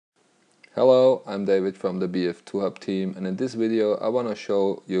Hello, I'm David from the BF2Hub team, and in this video I want to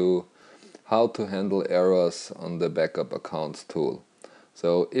show you how to handle errors on the backup accounts tool.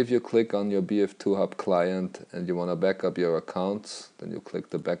 So if you click on your BF2Hub client and you want to backup your accounts, then you click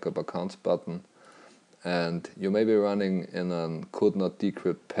the backup accounts button, and you may be running in a could not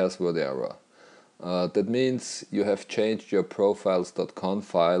decrypt password error. That means you have changed your profiles.con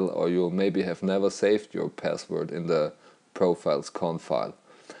file, or you maybe have never saved your password in the profiles.con file.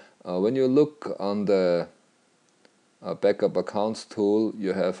 When you look on the backup accounts tool,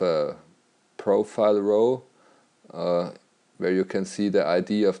 you have a profile row where you can see the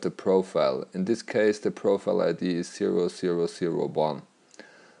ID of the profile. In this case, the profile ID is 0001.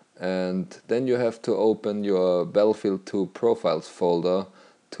 And then you have to open your Battlefield 2 profiles folder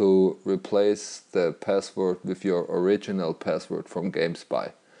to replace the password with your original password from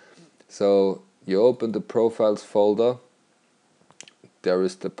GameSpy. So you open the profiles folder. There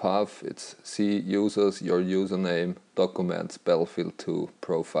is the path, it's C users, your username, documents, Battlefield 2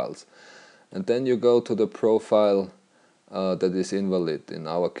 profiles. And then you go to the profile that is invalid. In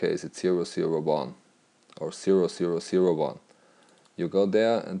our case it's 001 or 0001. You go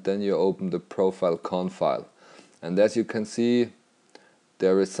there and then you open the profile.con file. And as you can see,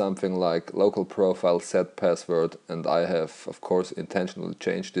 there is something like local profile set password, and I have of course intentionally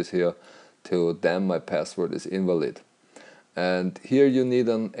changed this here to damn my password is invalid. And here you need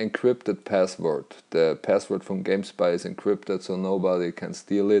an encrypted password. The password from GameSpy is encrypted, so nobody can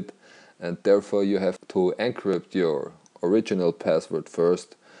steal it, and therefore you have to encrypt your original password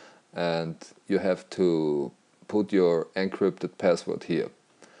first, and you have to put your encrypted password here.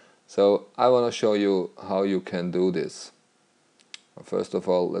 So I want to show you how you can do this. First of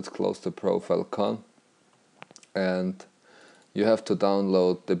all, let's close the profile.con, and you have to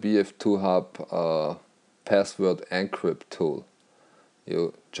download the BF2Hub password encrypt tool.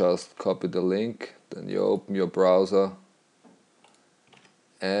 You just copy the link, then you open your browser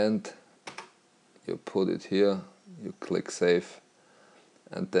and you put it here, you click save,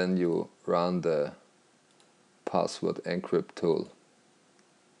 and then you run the password encrypt tool.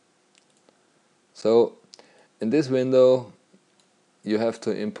 So in this window you have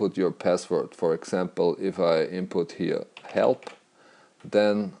to input your password. For example, if I input here help,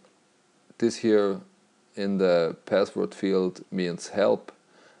 then this here in the password field means help,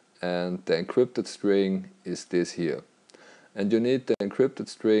 and the encrypted string is this here. And you need the encrypted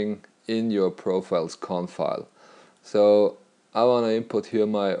string in your profiles.con file. So I want to input here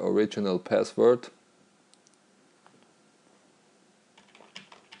my original password.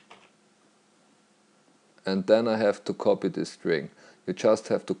 And then I have to copy this string. You just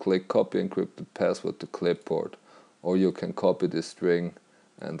have to click copy encrypted password to clipboard, or you can copy this string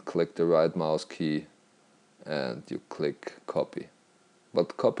and click the right mouse key and you click copy.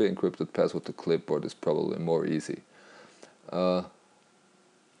 But copy encrypted password to clipboard is probably more easy.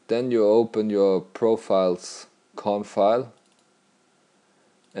 Then you open your profiles.con file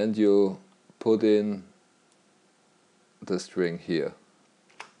and you put in the string here.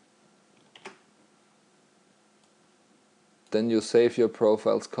 Then you save your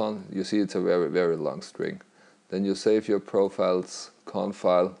profiles.con. You see it's a very long string. Then you save your profiles.con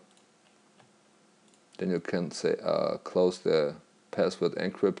file. Then you can say close the password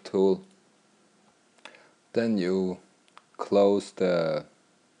encrypt tool. Then you close the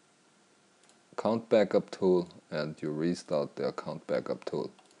account backup tool and you restart the account backup tool.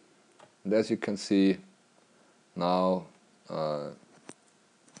 And as you can see, now the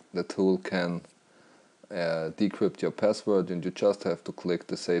tool can decrypt your password, and you just have to click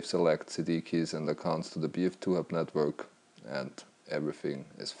the save select CD keys and accounts to the BF2Hub network, and everything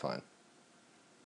is fine.